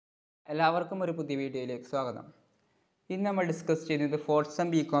എല്ലാവർക്കും ഒരു പുതിയ വീഡിയോയിലേക്ക് സ്വാഗതം. ഇന്ന് നമ്മൾ ഡിസ്കസ് ചെയ്യുന്നത് ഫോർത്ത് സെം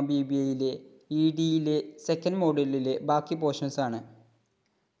ബികോം BBAയിലെ EDയിലെ സെക്കൻഡ് മോഡ്യൂളിലെ ബാക്കി പോർഷൻസ് ആണ്.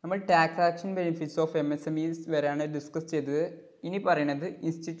 നമ്മൾ tax action benefits of MSMEs വരെയാണ് ഡിസ്കസ് ചെയ്തത്. ഇനി പറയുന്നത്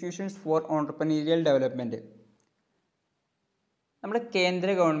ഇൻസ്റ്റിറ്റ്യൂഷൻസ് ഫോർ ഓൺട്രപ്രനീരിയൽ ഡെവലപ്മെൻറ്റ്. നമ്മുടെ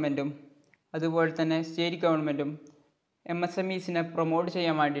കേന്ദ്ര ഗവൺമെൻറ്റും അതുപോലെ തന്നെ സ്റ്റേറ്റ് ഗവൺമെൻറ്റും MSMEസിനെ പ്രൊമോട്ട്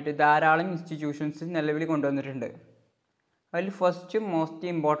ചെയ്യാൻ വേണ്ടിയിട്ട് ധാരാളം ഇൻസ്റ്റിറ്റ്യൂഷൻസ് നിലവിൽ കൊണ്ടുവന്നിട്ടുണ്ട്. അതിൽ ഫസ്റ്റ് മോസ്റ്റ്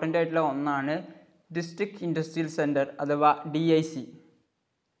ഇമ്പോർട്ടൻ്റ് ആയിട്ടുള്ള ഒന്നാണ് ഡിസ്ട്രിക്ട് ഇൻഡസ്ട്രിയൽ സെൻറ്റർ അഥവാ DIC.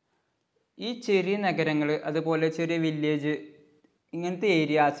 ഈ ചെറിയ നഗരങ്ങൾ അതുപോലെ ചെറിയ വില്ലേജ് ഇങ്ങനത്തെ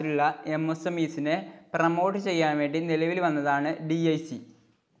ഏരിയാസിലുള്ള MSMEസിനെ പ്രൊമോട്ട് ചെയ്യാൻ വേണ്ടി നിലവിൽ വന്നതാണ് DIC.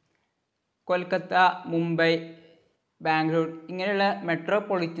 കൊൽക്കത്ത, മുംബൈ, ബാംഗ്ലൂർ ഇങ്ങനെയുള്ള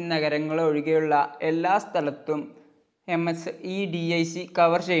മെട്രോപൊളിറ്റൻ നഗരങ്ങൾ ഒഴികെയുള്ള എല്ലാ സ്ഥലത്തും ഈ DIC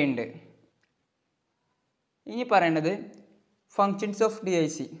കവർ ചെയ്യുന്നുണ്ട്. ഇനി പറയുന്നത് ഫങ്ഷൻസ് ഓഫ്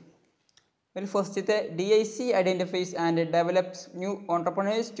DIC. ഫസ്റ്റത്തെ DIC identifies and develops new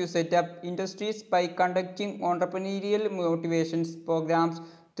entrepreneurs to set up industries by conducting ഓൺട്രപ്രണീരിയൽ motivations programmes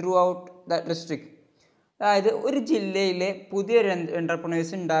through out the district. അതായത് ഒരു ജില്ലയിലെ പുതിയ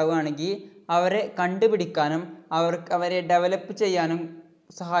എൻ്റർപ്രണേഴ്സ് ഉണ്ടാവുകയാണെങ്കിൽ അവരെ കണ്ടുപിടിക്കാനും അവരെ ഡെവലപ്പ് ചെയ്യാനും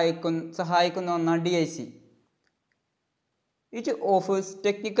സഹായിക്കുന്ന ഒന്നാണ് DIC. It offers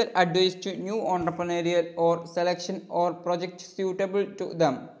technical advice to new entrepreneurial or selection or project suitable to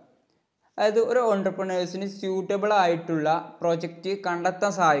them. അതായത് ഒരു ഓൺട്രപ്രണേഴ്സിന് സ്യൂട്ടബിൾ ആയിട്ടുള്ള പ്രൊജക്റ്റ്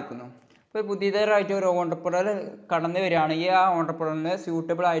കണ്ടെത്താൻ സഹായിക്കുന്നു. ഇപ്പോൾ പുതിയതായിട്ട് ഒരു ഓൺട്രപ്രണർ കടന്നു വരികയാണെങ്കിൽ ആ ഓൺട്രപ്രണറിനെ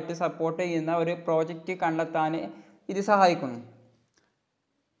സ്യൂട്ടബിൾ ആയിട്ട് സപ്പോർട്ട് ചെയ്യുന്ന ഒരു പ്രോജക്റ്റ് കണ്ടെത്താൻ ഇത് സഹായിക്കുന്നു.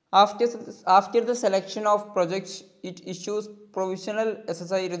 After the selection of projects, it issues provisional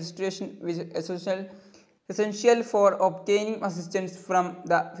SSI registration which is essential for obtaining assistance from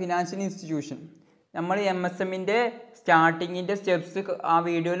the financial institution. നമ്മൾ MSMൻ്റെ സ്റ്റാർട്ടിങ്ങിൻ്റെ സ്റ്റെപ്സ് ആ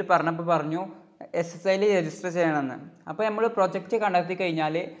വീഡിയോയിൽ പറഞ്ഞു SSIയിൽ രജിസ്റ്റർ ചെയ്യണമെന്ന്. അപ്പോൾ നമ്മൾ പ്രൊജക്റ്റ് കണ്ടെത്തി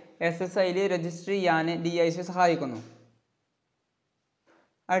കഴിഞ്ഞാൽ SSIയിൽ രജിസ്റ്റർ ചെയ്യാൻ DIC സഹായിക്കുന്നു.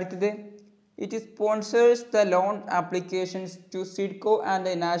 അടുത്തത് it sponsors the loan applications to SIDCO and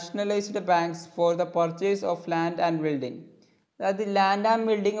the nationalized banks for the purchase of land and building. അതായത് ലാൻഡ് ആൻഡ്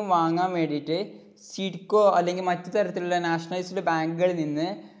ബിൽഡിംഗ് വാങ്ങാൻ വേണ്ടിയിട്ട് സിഡ്കോ അല്ലെങ്കിൽ മറ്റു തരത്തിലുള്ള നാഷണലൈസ്ഡ് ബാങ്കുകളിൽ നിന്ന്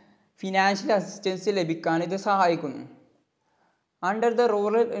ഫിനാൻഷ്യൽ അസിസ്റ്റൻസ് ലഭിക്കാൻ ഇത് സഹായിക്കുന്നു. Under the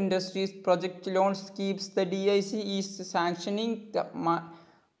rural industries project loan schemes the DIC is sanctioning the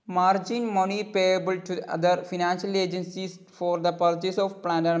margin money payable to other financial agencies for the purchase of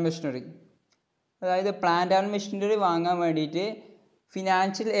plant and machinery. അതായത് പ്ലാന്റ് ആൻഡ് മെഷീനറി വാങ്ങാൻ വേണ്ടിയിട്ട്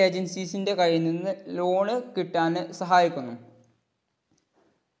financial ഏജൻസീസിൻ്റെ കയ്യിൽ നിന്ന് loan കിട്ടാൻ സഹായിക്കുന്നു.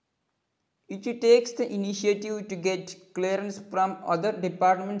 It takes the initiative to get clearance from other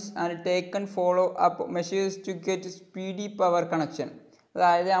departments and taken follow-up measures to get speedy power connection.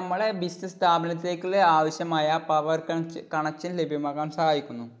 അതായത് നമ്മളെ business സ്ഥാപനത്തിലേക്കുള്ള ആവശ്യമായ പവർ കണക്ഷൻ ലഭ്യമാക്കാൻ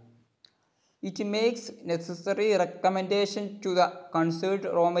സഹായിക്കുന്നു. It makes necessary recommendation to the concerned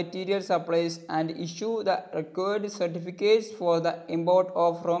raw material suppliers and issue the required certificates for the import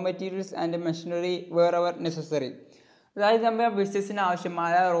of raw materials and machinery wherever necessary. അതായത് നമ്മുടെ ബിസിനസ്സിന്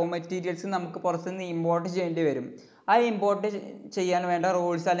ആവശ്യമായ raw materials നമുക്ക് പുറത്തുനിന്ന് ഇമ്പോർട്ട് ചെയ്യേണ്ടി വരും. ആ ഇമ്പോർട്ട് ചെയ്യാൻ വേണ്ട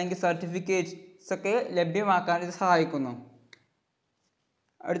റൂൾസ് അല്ലെങ്കിൽ സർട്ടിഫിക്കറ്റ്സ് ഒക്കെ ലഭ്യമാക്കാൻ ഇത് സഹായിക്കുന്നു.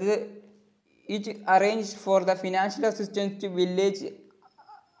 അടുത്തത് it arrange for the financial assistance to village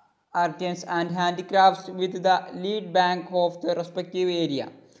artisans and handicrafts with the lead bank of the respective area.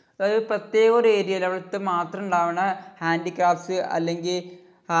 അതായത് പ്രത്യേക ഒരു ഏരിയയിൽ അവിടുത്തെ മാത്രം ഉണ്ടാവുന്ന ഹാൻഡിക്രാഫ്റ്റ്സ് അല്ലെങ്കിൽ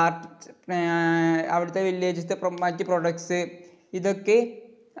അവിടുത്തെ വില്ലേജത്തെ മറ്റ് പ്രൊഡക്ട്സ്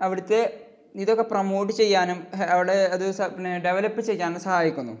ഇതൊക്കെ പ്രൊമോട്ട് ചെയ്യാനും അവിടെ അത് ഡെവലപ്പ് ചെയ്യാനും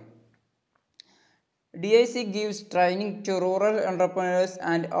സഹായിക്കുന്നു. DIC gives training to rural entrepreneurs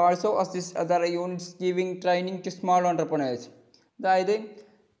and also assists other units giving training to small entrepreneurs. അതായത്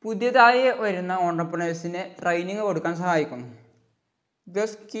പുതിയതായി വരുന്ന ഓൺട്രപ്രണേഴ്സിന് ട്രെയിനിങ് കൊടുക്കാൻ സഹായിക്കുന്നു. The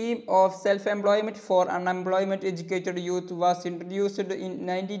scheme of self-employment for unemployment educated youth was introduced in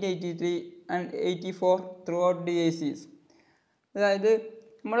 1983 and 84 throughout DICs. അതായത്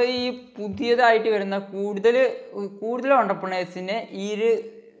നമ്മൾ ഈ പുതിയതായിട്ട് വരുന്ന കൂടുതൽ ഓൺട്രപ്രണേഴ്സിനെ ഈ ഒരു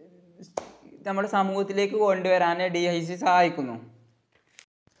നമ്മുടെ സമൂഹത്തിലേക്ക് കൊണ്ടുവരാൻ DIC സഹായിക്കുന്നു.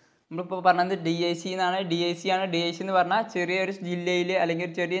 നമ്മളിപ്പോൾ പറഞ്ഞത് DIC എന്നാണ്. DIC എന്ന് പറഞ്ഞാൽ ചെറിയൊരു ജില്ലയിൽ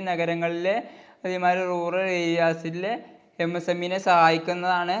അല്ലെങ്കിൽ ചെറിയ നഗരങ്ങളിലെ അതേമാതിരി റൂറൽ ഏരിയാസിലെ MSMEനെ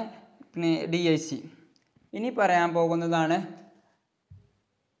സഹായിക്കുന്നതാണ് DIC. ഇനി പറയാൻ പോകുന്നതാണ്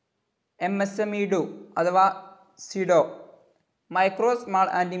MSME അഥവാ SIDO, micro small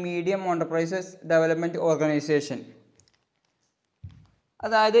and medium enterprises development organisation.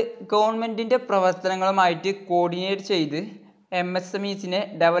 അതായത് ഗവൺമെൻറ്റിൻ്റെ പ്രവർത്തനങ്ങളുമായിട്ട് കോർഡിനേറ്റ് ചെയ്ത് MSMEസിനെ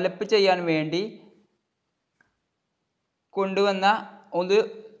ഡെവലപ്പ് ചെയ്യാൻ വേണ്ടി കൊണ്ടുവന്ന ഒരു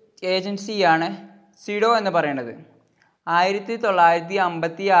ഏജൻസിയാണ് സിഡോ എന്ന് പറയുന്നത്.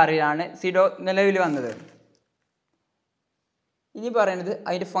 1956 സിഡോ നിലവിൽ വന്നത്. ഇനി പറയുന്നത്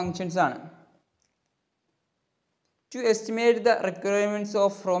അതിൻ്റെ ഫങ്ഷൻസ് ആണ്. To estimate the requirements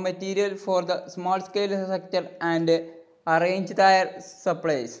of raw material for the small scale sector and arrange their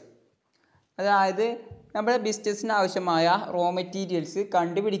supplies. അതായത് നമ്മുടെ ബിസിനസ്സിന് ആവശ്യമായ റോ മെറ്റീരിയൽസ്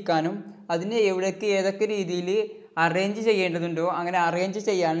കണ്ടുപിടിക്കാനും അതിനെ ഏതൊക്കെ രീതിയിൽ അറേഞ്ച് ചെയ്യേണ്ടതുണ്ടോ അങ്ങനെ അറേഞ്ച്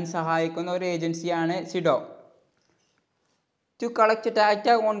ചെയ്യാനും സഹായിക്കുന്ന ഒരു ഏജൻസിയാണ് സിഡോ. To collect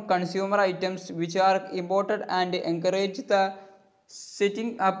data on consumer items which are imported and encourage the setting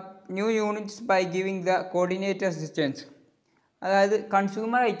up new units by giving the coordinate assistance. അതായത്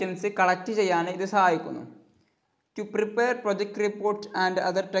കൺസ്യൂമർ ഐറ്റംസ് കളക്ട് ചെയ്യാൻ ഇത് സഹായിക്കുന്നു. To prepare project reports and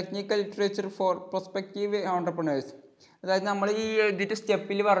other technical literature for prospective entrepreneurs. അതായത് നമ്മൾ ഈ ഇതിൻ്റെ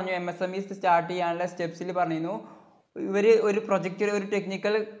സ്റ്റെപ്പിൽ പറഞ്ഞു MSME സ്റ്റാർട്ട് ചെയ്യാനുള്ള സ്റ്റെപ്സിൽ പറഞ്ഞിരുന്നു ഇവർ ഒരു പ്രൊജക്റ്റ് ഒരു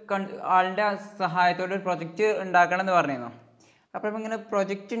ടെക്നിക്കൽ ആളുടെ സഹായത്തോടെ ഒരു പ്രൊജക്റ്റ് ഉണ്ടാക്കണം എന്ന് പറഞ്ഞിരുന്നു. അപ്പം ഇങ്ങനെ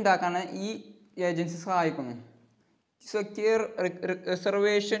പ്രൊജക്റ്റ് ഉണ്ടാക്കാൻ ഈ ഏജൻസി സഹായിക്കുന്നു. Secure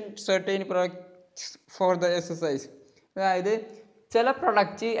reservation certain products for the exercise. അതായത് ചില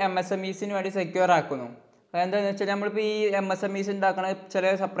പ്രൊഡക്റ്റ് MSMEസിന് വേണ്ടി സെക്യൂർ ആക്കുന്നു. അതെന്താണെന്ന് വെച്ചാൽ നമ്മളിപ്പോൾ ഈ MSMEs ഉണ്ടാക്കുന്ന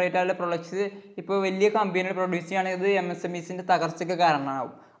ചില സെപ്പറേറ്റ് ആയിട്ടുള്ള പ്രൊഡക്ട്സ് ഇപ്പോൾ വലിയ കമ്പനികൾ പ്രൊഡ്യൂസ് ചെയ്യുകയാണെങ്കിൽ ഇത് MSMEസിൻ്റെ തകർച്ചയ്ക്ക്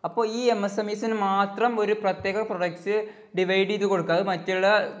കാരണമാകും. അപ്പോൾ ഈ MSMEസിന് മാത്രം ഒരു പ്രത്യേക പ്രൊഡക്ട്സ് ഡിവൈഡ് ചെയ്ത് കൊടുക്കുക. അത് മറ്റുള്ള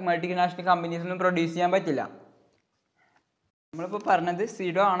മൾട്ടിനാഷണൽ കമ്പനീസിനൊന്നും പ്രൊഡ്യൂസ് ചെയ്യാൻ പറ്റില്ല. നമ്മളിപ്പോൾ പറഞ്ഞത്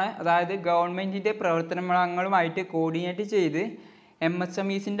സിഡോ ആണ്. അതായത് ഗവൺമെൻറ്റിൻ്റെ പ്രവർത്തനങ്ങളുമായിട്ട് കോർഡിനേറ്റ് ചെയ്ത്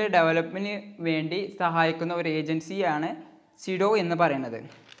MSMEസിൻ്റെ ഡെവലപ്മെൻറ്റിന് വേണ്ടി സഹായിക്കുന്ന ഒരു ഏജൻസിയാണ് സിഡോ എന്ന് പറയുന്നത്.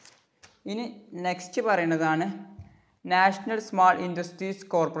 ഇനി നെക്സ്റ്റ് പറയുന്നതാണ് national small industries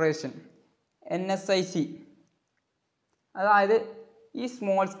corporation NSIC. അതായത് ഈ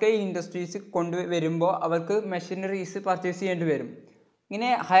സ്മോൾ സ്കെയിൽ ഇൻഡസ്ട്രീസ് കൊണ്ടുവരുമ്പോൾ അവർക്ക് മെഷീനറീസ് പർച്ചേസ് ചെയ്യേണ്ടി വരും. ഇങ്ങനെ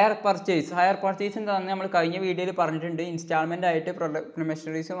ഹയർ പർച്ചേസ് എന്താണെന്ന് നമ്മൾ കഴിഞ്ഞ വീഡിയോയിൽ പറഞ്ഞിട്ടുണ്ട്. ഇൻസ്റ്റാൾമെൻ്റ് ആയിട്ട്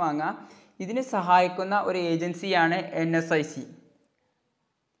മെഷീനറീസ് വാങ്ങാം. ഇതിന് സഹായിക്കുന്ന ഒരു ഏജൻസിയാണ് NSIC.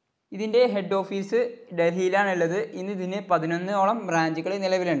 ഇതിൻ്റെ ഹെഡ് ഓഫീസ് ഡൽഹിയിലാണുള്ളത്. ഇന്ന് ഇതിന് 11ഓളം ബ്രാഞ്ചുകൾ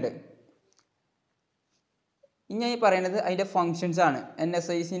നിലവിലുണ്ട്. ഇനി ഈ പറയുന്നത് അതിൻ്റെ ഫങ്ഷൻസ് ആണ്.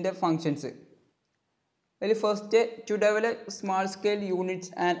 NSICൻ്റെ ഫങ്ഷൻസ്. അതിൽ first to develop small scale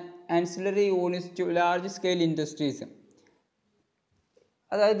units and ancillary units to large scale industries.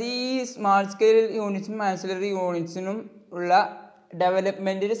 അതായത് ഈ സ്മാൾ സ്കെയിൽ യൂണിറ്റ്സും ആൻസിലറി യൂണിറ്റ്സിനും ഉള്ള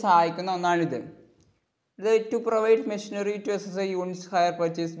ഡെവലപ്മെൻറ്റിന് സഹായിക്കുന്ന ഒന്നാണിത്. ഇത് to provide machinery to exercise units higher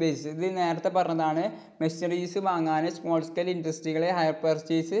purchase base. ഇത് നേരത്തെ പറഞ്ഞതാണ്. മെഷീനറീസ് വാങ്ങാൻ സ്മോൾ സ്കെയിൽ ഇൻഡസ്ട്രികളെ ഹയർ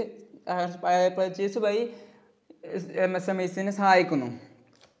പർച്ചേസ് വഴി MSMEസിനെ സഹായിക്കുന്നു.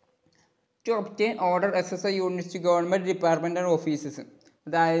 To obtain order exercise units to government department and offices.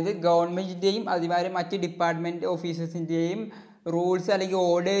 അതായത് ഗവൺമെൻറ്റിൻ്റെയും അതുമാതിരി മറ്റ് ഡിപ്പാർട്ട്മെൻറ്റ് ഓഫീസസിൻ്റെയും റൂൾസ് അല്ലെങ്കിൽ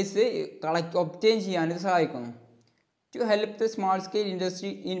ഓർഡേഴ്സ് ഒബ്റ്റെയിൻ ചെയ്യാൻ ഇത് സഹായിക്കുന്നു. To help the small scale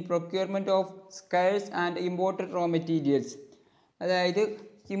industry in procurement of scarce and imported raw materials. അതായത്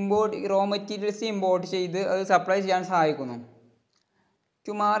റോ മെറ്റീരിയൽസ് ഇമ്പോർട്ട് ചെയ്ത് അത് സപ്ലൈ ചെയ്യാൻ സഹായിക്കുന്നു.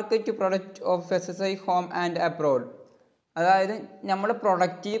 To market product of exercise home and abroad. അതായത് നമ്മുടെ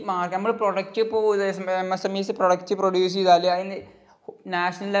പ്രൊഡക്റ്റ് ഇപ്പോൾ MSMEs പ്രൊഡക്റ്റ് പ്രൊഡ്യൂസ് ചെയ്താൽ അതിന്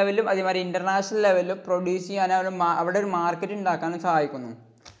നാഷണൽ ലെവലിലും അതേമാതിരി ഇൻ്റർനാഷണൽ ലെവലിലും പ്രൊഡ്യൂസ് ചെയ്യാൻ അവിടെ ഒരു മാർക്കറ്റ് ഉണ്ടാക്കാനും സഹായിക്കുന്നു.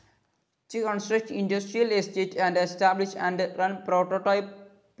 To construct industrial estate and establish and run prototype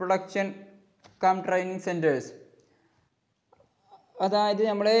production come training centres. അതായത്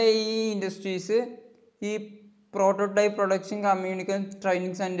നമ്മുടെ ഈ ഇൻഡസ്ട്രീസ് ഈ prototype production communication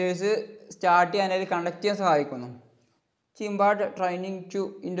training centres start ചെയ്യാൻ അതിൽ കണ്ടക്ട് ചെയ്യാൻ സഹായിക്കുന്നു. Impart training to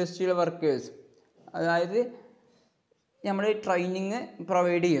industrial workers. അതായത് നമ്മൾ ട്രെയിനിങ്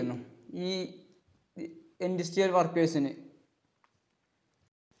പ്രൊവൈഡ് ചെയ്യുന്നു ഈ ഇൻഡസ്ട്രിയൽ വർക്കേഴ്സിന്.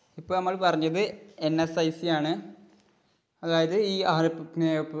 ഇപ്പോൾ നമ്മൾ പറഞ്ഞത് NSIC ആണ്. അതായത് ഈ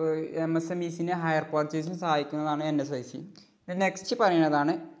MSMEസിനെ ഹയർ പർച്ചേസിന് സഹായിക്കുന്നതാണ് NSIC. നെക്സ്റ്റ്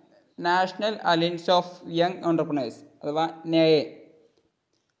പറയുന്നതാണ് national alliance of young entrepreneurs അഥവാ NAYE.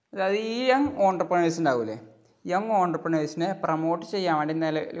 അതായത് ഈ യങ് ഓൺടർപ്രണേഴ്സ് ഉണ്ടാവില്ലേ, യങ് ഓൺടർപ്രണേഴ്സിനെ പ്രൊമോട്ട് ചെയ്യാൻ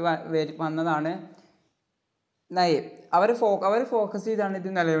വേണ്ടി വന്നതാണ് NAYE. അവർ ഫോക്കസ് ചെയ്താണ് ഇത്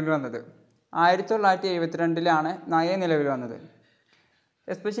നിലവിൽ വന്നത്. 1972 NAYE നിലവിൽ വന്നത്.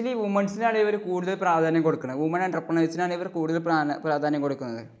 എസ്പെഷ്യലി വുമൻസിനാണ് ഇവർ കൂടുതൽ പ്രാധാന്യം കൊടുക്കുന്നത്. വുമൺ എൻ്റർപ്രണേഴ്സിനാണ് ഇവർ കൂടുതൽ പ്രാധാന്യം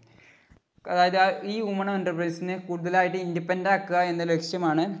കൊടുക്കുന്നത്. അതായത് ഈ വുമൺ എൻ്റർപ്രൈസിനെ കൂടുതലായിട്ട് ഇൻഡിപെൻഡൻ്റ് ആക്കുക എന്ന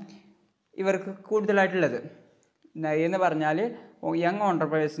ലക്ഷ്യമാണ് ഇവർക്ക് കൂടുതലായിട്ടുള്ളത്. NAYE എന്ന് പറഞ്ഞാൽ യങ്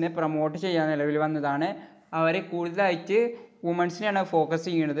ഓൺടർപ്രണേഴ്സിനെ പ്രൊമോട്ട് ചെയ്യാൻ നിലവിൽ വന്നതാണ്. അവർ കൂടുതലായിട്ട് വുമൻസിനെയാണ് ഫോക്കസ്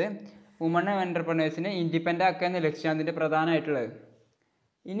ചെയ്യുന്നത്. വുമൺ എൻ്റർപ്രണേഴ്സിനെ ഇൻഡിപെൻഡൻ്റ് ആക്കുക എന്ന ലക്ഷ്യമാണ് അതിൻ്റെ പ്രധാനമായിട്ടുള്ളത്.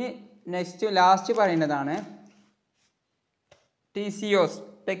 ഇനി ലാസ്റ്റ് പറയുന്നതാണ് TCOs,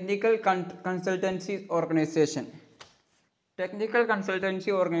 technical consultancy organisation. Technical consultancy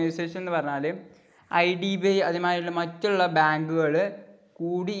organisation എന്ന് പറഞ്ഞാൽ IDBI അതുമാതിരിയുള്ള മറ്റുള്ള ബാങ്കുകൾ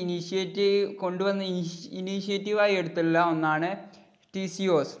കൂടി ഇനീഷ്യേറ്റീവായി എടുത്തുള്ള ഒന്നാണ്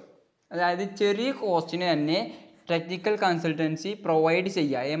TCOs. അതായത് ചെറിയ കോസ്റ്റിന് തന്നെ ടെക്നിക്കൽ കൺസൾട്ടൻസി പ്രൊവൈഡ്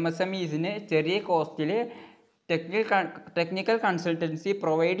ചെയ്യുക. MSMEസിന് ചെറിയ കോസ്റ്റിൽ ടെക്നിക്കൽ കൺസൾട്ടൻസി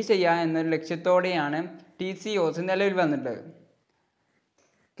പ്രൊവൈഡ് ചെയ്യുക എന്നൊരു ലക്ഷ്യത്തോടെയാണ് TCOs നിലവിൽ വന്നിട്ടുള്ളത്.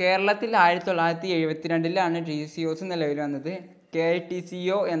 കേരളത്തിൽ 1972 TCOs നിലവിൽ വന്നത്.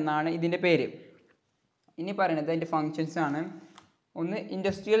 KTCO എന്നാണ് ഇതിൻ്റെ പേര്. ഇനി പറയുന്നത് അതിൻ്റെ ഫങ്ഷൻസ് ആണ്. ഒന്ന്,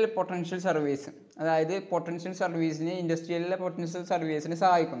 ഇൻഡസ്ട്രിയൽ പൊട്ടൻഷ്യൽ സർവീസ്, അതായത് പൊട്ടൻഷ്യൽ സർവീസിന് ഇൻഡസ്ട്രിയലിലെ പൊട്ടൻഷ്യൽ സർവീസിനെ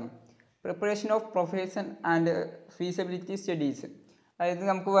സഹായിക്കുന്നു. Preparation of profiles and feasibility studies, അതായത്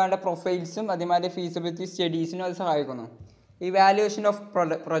നമുക്ക് വേണ്ട പ്രൊഫൈൽസും അതേമാതിരി ഫീസിബിലിറ്റി സ്റ്റഡീസിനും അത് സഹായിക്കുന്നു. ഇവാലുവേഷൻ ഓഫ്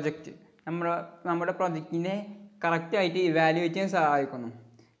പ്രൊജക്റ്റ്, നമ്മുടെ പ്രൊജക്റ്റിനെ കറക്റ്റായിട്ട് ഇവാലുവേറ്റ് ചെയ്യാൻ സഹായിക്കുന്നു.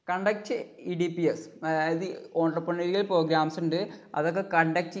 കണ്ടക്ട് EDPS, അതായത് ഓൺട്രപ്രണീരിയൽ പ്രോഗ്രാംസ് ഉണ്ട്,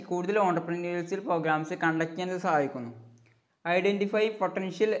 അതൊക്കെ കൂടുതൽ ഓൺട്രപ്രണീരിയൽ പ്രോഗ്രാംസ് കണ്ടക്ട് ചെയ്യാൻ സഹായിക്കുന്നു. Identify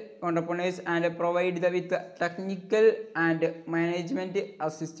potential entrepreneurs and provide with technical and management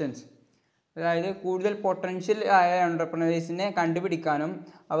assistance, അതായത് കൂടുതൽ പൊട്ടൻഷ്യൽ ആയ ഓൺട്രപ്രണേഴ്സിനെ കണ്ടുപിടിക്കാനും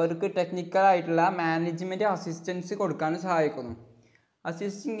അവർക്ക് ടെക്നിക്കലായിട്ടുള്ള മാനേജ്മെൻറ്റ് അസിസ്റ്റൻസ് കൊടുക്കാനും സഹായിക്കുന്നു.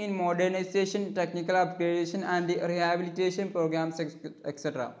 Assisting in modernisation, technical upgradation and rehabilitation programmes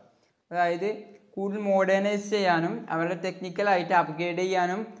etcetera, അതായത് കൂടുതൽ മോഡേണൈസ് ചെയ്യാനും അവരുടെ ടെക്നിക്കലായിട്ട് അപ്ഗ്രേഡ്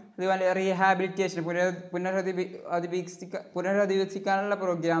ചെയ്യാനും അതുപോലെ റീഹാബിലിറ്റേഷൻ പുനരധിവസിക്കാനുള്ള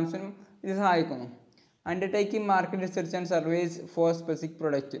പ്രോഗ്രാംസിനും ഇത് സഹായിക്കുന്നു. Undertaking market research and surveys four specific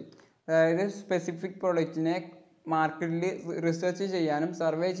product, അതായത് സ്പെസിഫിക് പ്രൊഡക്റ്റിനെ മാർക്കറ്റിൽ റിസർച്ച് ചെയ്യാനും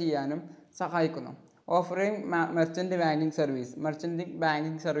സർവേ ചെയ്യാനും സഹായിക്കുന്നു. Offering merchant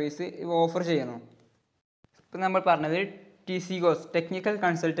banking service offer ചെയ്യുന്നു. ഇപ്പം നമ്മൾ പറഞ്ഞത് TCOs, ടെക്നിക്കൽ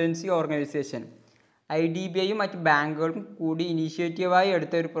കൺസൾട്ടൻസി ഓർഗനൈസേഷൻ, IDBIയും മറ്റ് ബാങ്കുകളും കൂടി ഇനീഷ്യേറ്റീവായി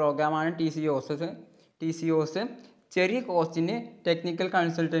എടുത്ത ഒരു പ്രോഗ്രാമാണ് TCOs. ചെറിയ കോസ്റ്റിന് ടെക്നിക്കൽ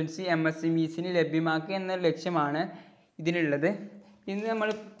കൺസൾട്ടൻസി MSMEസിന് ലഭ്യമാക്കുക എന്ന ലക്ഷ്യമാണ് ഇതിനുള്ളത്. ഇന്ന് നമ്മൾ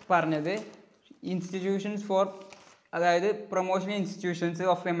പറഞ്ഞത് ഇൻസ്റ്റിറ്റ്യൂഷൻസ് ഫോർ, അതായത് promotion institutions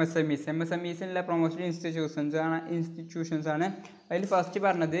of MSMEസിനുള്ള promotion institutions ആണ്. അതിൽ ഫസ്റ്റ്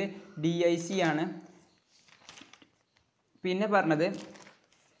പറഞ്ഞത് DIC ആണ്, പിന്നെ പറഞ്ഞത്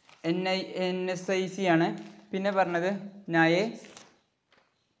NSIC ആണ്, പിന്നെ പറഞ്ഞത് NAE,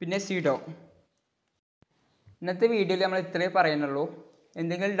 പിന്നെ CDO. ഇന്നത്തെ വീഡിയോയിൽ നമ്മൾ ഇത്രയേ പറയുന്നുള്ളൂ.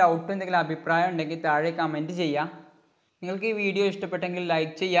 എന്തെങ്കിലും ഡൗട്ടോ എന്തെങ്കിലും അഭിപ്രായം ഉണ്ടെങ്കിൽ താഴെ കമൻറ്റ് ചെയ്യുക. നിങ്ങൾക്ക് ഈ വീഡിയോ ഇഷ്ടപ്പെട്ടെങ്കിൽ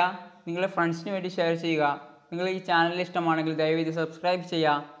ലൈക്ക് ചെയ്യുക, നിങ്ങളുടെ ഫ്രണ്ട്സിന് വേണ്ടി ഷെയർ ചെയ്യുക. നിങ്ങൾ ഈ ചാനൽ ഇഷ്ടമാണെങ്കിൽ ദയവേത് സബ്സ്ക്രൈബ്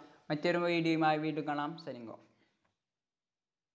ചെയ്യുക. മറ്റൊരു വീഡിയോയുമായി വീണ്ടും കാണാം. Signing off.